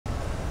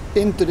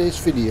In today's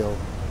video,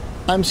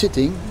 I'm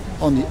sitting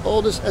on the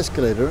oldest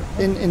escalator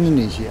in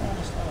Indonesia.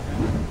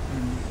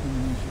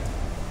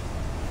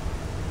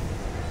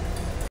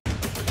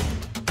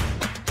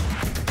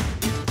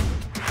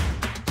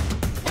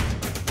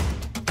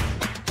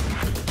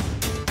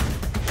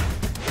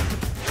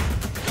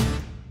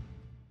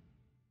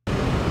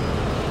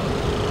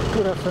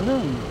 Good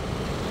afternoon.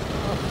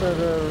 After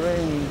the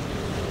rain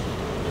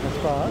has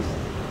passed,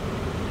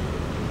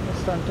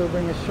 it's time to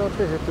bring a short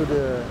visit to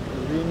the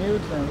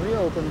renewed and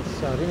reopened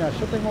Sarinah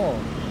shopping mall.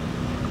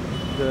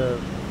 The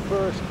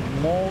first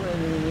mall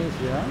in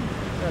Indonesia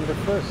and the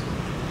first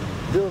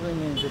building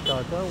in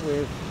Jakarta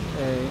with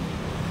an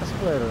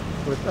escalator.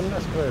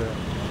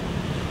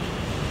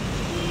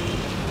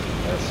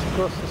 Let's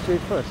cross the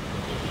street first.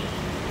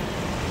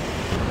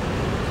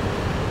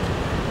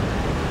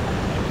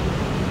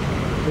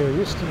 There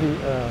used to be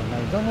a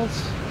McDonald's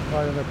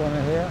right in the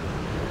corner here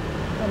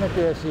and a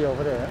KFC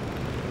over there.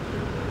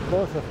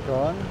 Both have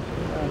gone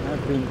and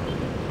have been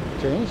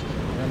changed,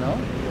 you know,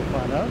 you'll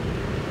find out,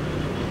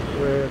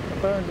 with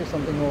apparently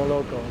something more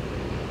local.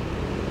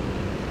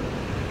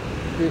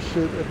 This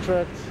should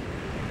attract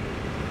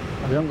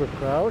a younger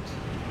crowd,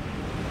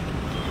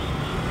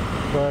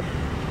 but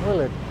will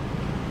it?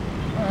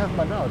 I have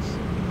my doubts.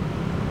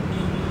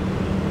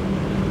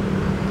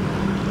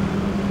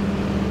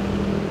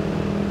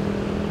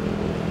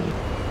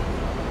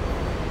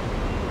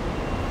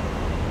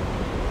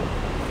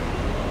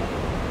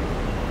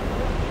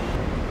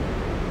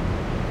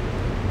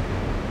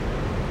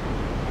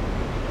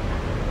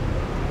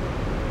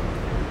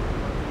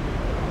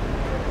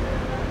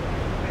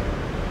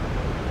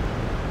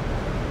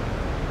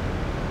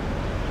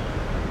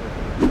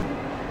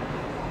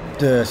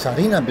 The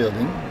Sarinah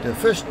building, the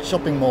first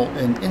shopping mall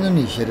in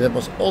Indonesia that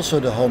was also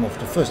the home of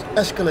the first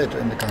escalator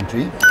in the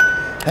country,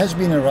 has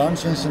been around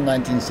since the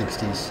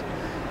 1960s.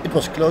 It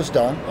was closed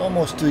down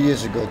almost 2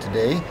 years ago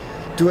today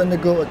to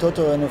undergo a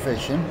total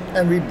renovation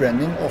and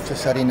rebranding of the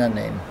Sarinah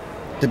name.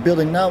 The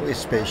building now is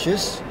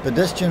spacious,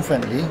 pedestrian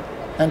friendly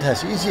and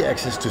has easy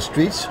access to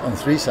streets on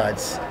 3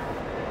 sides.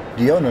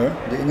 The owner,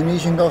 the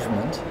Indonesian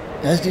government,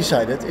 has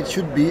decided it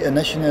should be a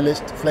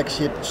nationalist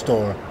flagship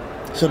store.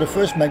 So the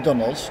first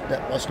McDonald's,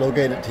 that was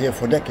located here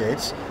for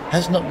decades,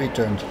 has not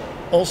returned.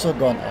 Also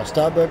gone are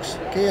Starbucks,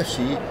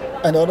 KFC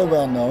and other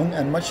well-known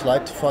and much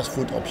liked fast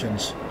food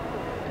options.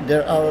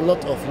 There are a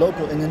lot of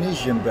local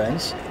Indonesian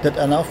brands that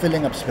are now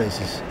filling up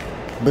spaces.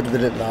 But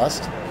will it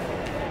last?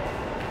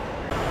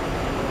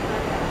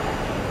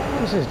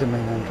 This is the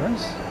main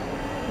entrance,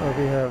 where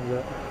we have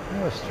the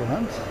new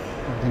restaurant.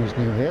 Everything is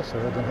new here, so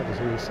I don't have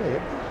to really say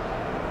it.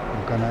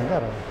 Bukan.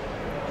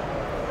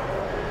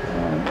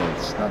 And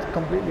it's not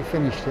completely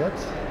finished yet,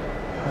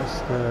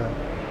 as the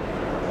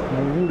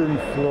wooden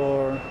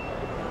floor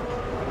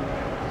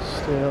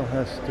still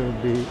has to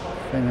be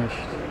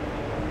finished.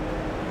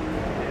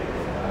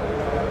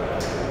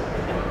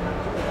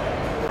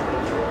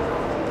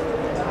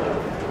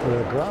 For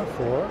the ground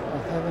floor, I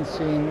haven't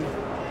seen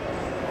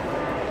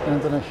an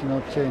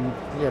international chain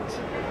yet.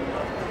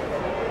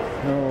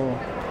 No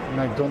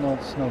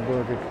McDonald's, no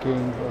Burger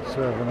King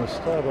whatsoever, no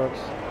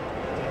Starbucks.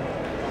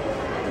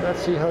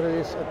 Let's see how it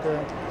is at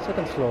the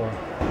second floor.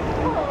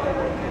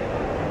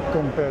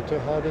 Compared to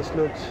how this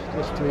looked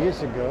just 2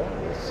 years ago,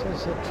 this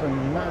is a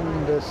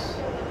tremendous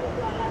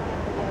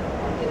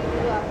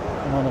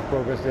amount of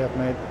progress they have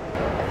made.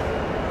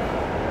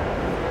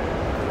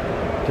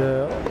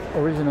 The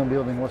original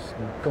building was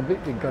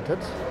completely gutted.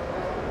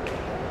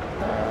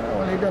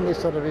 Only then they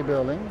started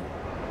rebuilding.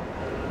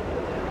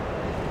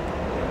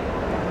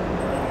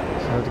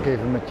 So it gave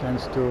them a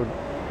chance to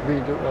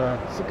redo a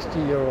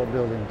 60-year-old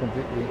building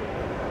completely.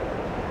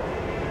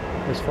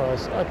 As far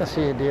as I can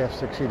see, they have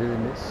succeeded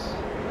in this.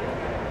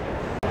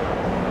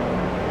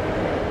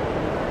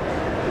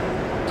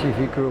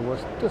 TV crew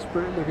was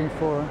desperately looking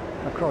for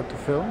a crowd to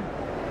film.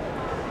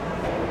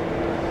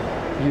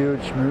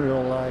 Huge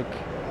mural-like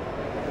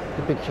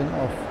depiction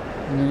of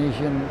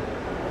Indonesian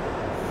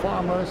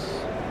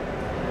farmers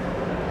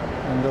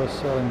and those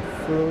selling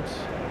foods.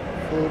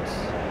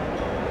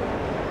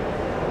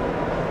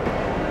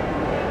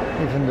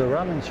 Even the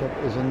ramen shop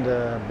is in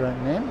the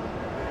brand name,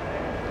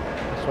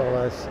 as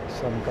well as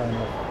some kind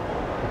of,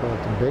 we call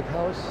it a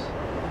bakehouse.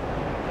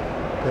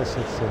 Guess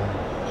it's a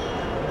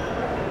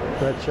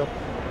bread shop.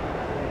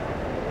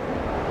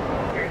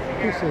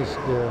 This is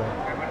the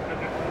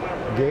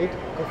Gate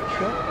coffee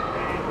shop,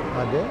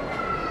 Ade.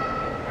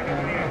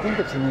 And I think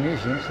it's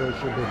Indonesian, so it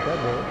should be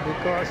better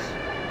because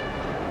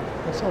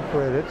it's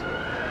operated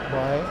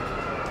by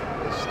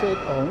a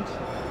state-owned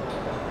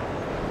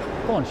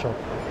pawn shop,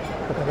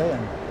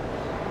 Pedestrian.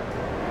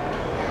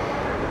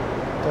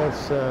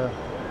 That's a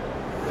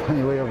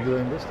funny way of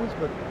doing business,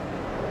 but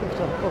if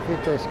some coffee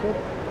tastes good,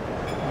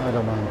 I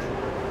don't mind.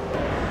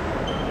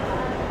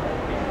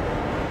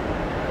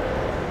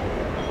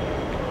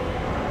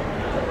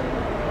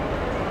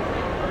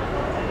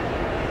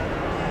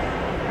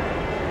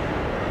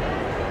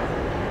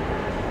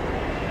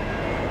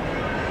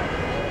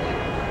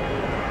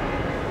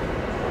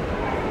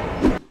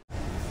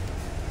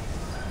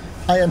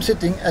 I am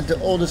sitting at the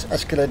oldest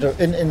escalator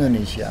in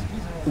Indonesia.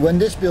 When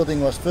this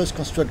building was first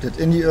constructed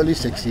in the early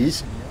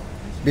 60s,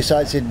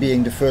 besides it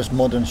being the first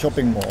modern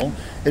shopping mall,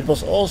 it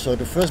was also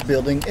the first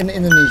building in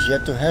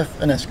Indonesia to have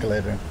an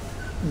escalator.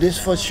 This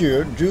for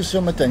sure drew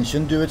some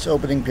attention during its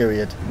opening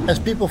period, as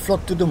people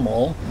flocked to the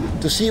mall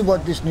to see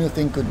what this new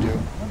thing could do.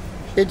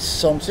 It's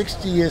some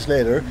 60 years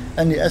later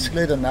and the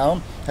escalator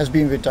now has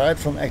been retired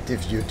from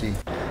active duty.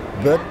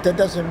 But that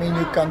doesn't mean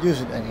you can't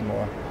use it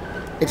anymore.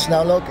 It's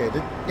now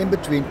located in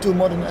between two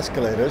modern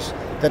escalators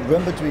that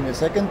run between the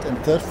second and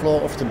third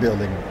floor of the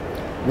building,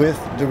 with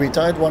the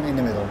retired one in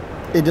the middle.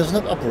 It does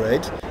not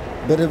operate,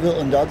 but it will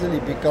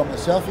undoubtedly become a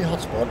selfie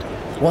hotspot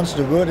once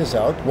the word is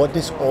out what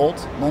this old,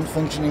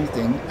 non-functioning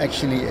thing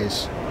actually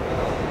is.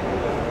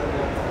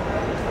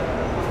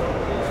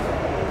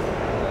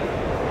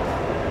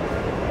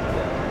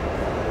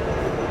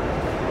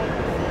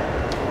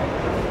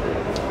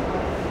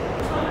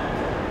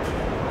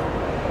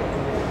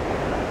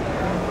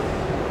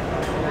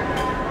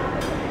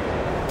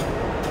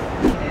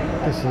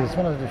 This is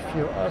one of the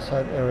few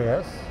outside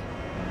areas,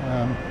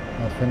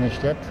 not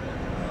finished yet.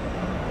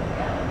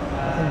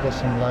 I think there's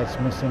some lights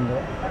missing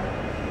though.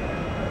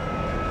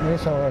 There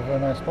is however a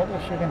nice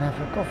publish, you can have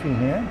a coffee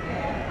here.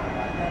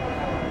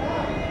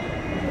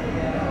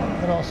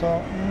 But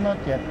also not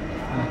yet.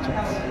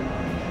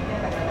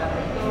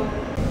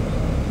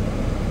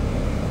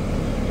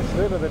 It's a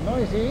little bit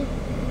noisy,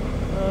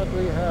 but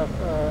we have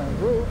a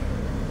roof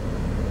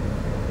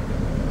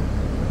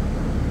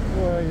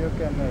where you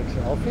can make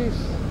selfies.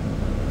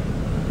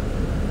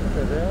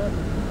 Look at that.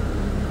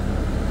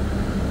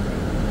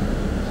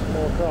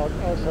 Small crowd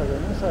outside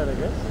and inside, I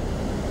guess.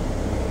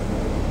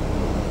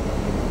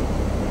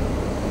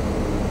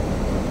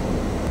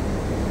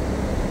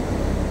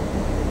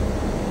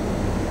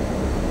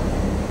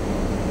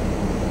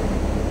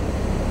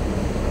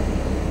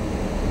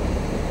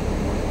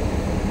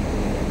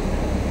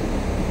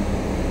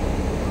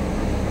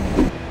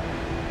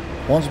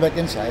 Once back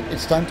inside,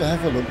 it's time to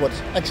have a look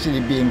what's actually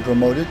being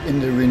promoted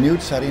in the renewed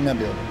Sarinah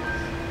building.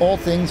 All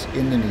things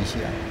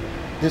Indonesia.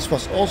 This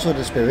was also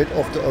the spirit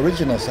of the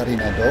original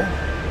Sarinah though.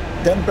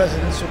 Then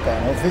President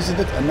Sukarno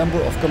visited a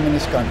number of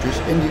communist countries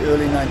in the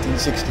early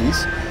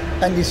 1960s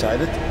and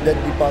decided that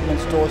department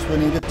stores were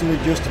needed to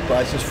reduce the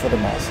prices for the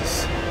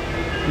masses.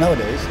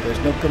 Nowadays there's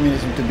no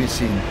communism to be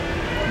seen,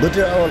 but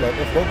there are a lot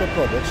of local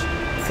products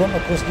from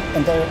across the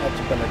entire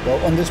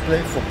archipelago on display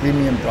for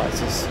premium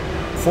prices.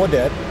 For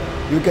that,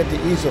 you get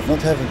the ease of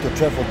not having to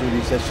travel to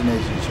these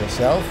destinations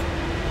yourself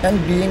and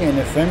being in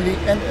a friendly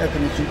and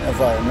air-conditioned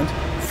environment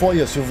for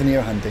your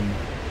souvenir hunting.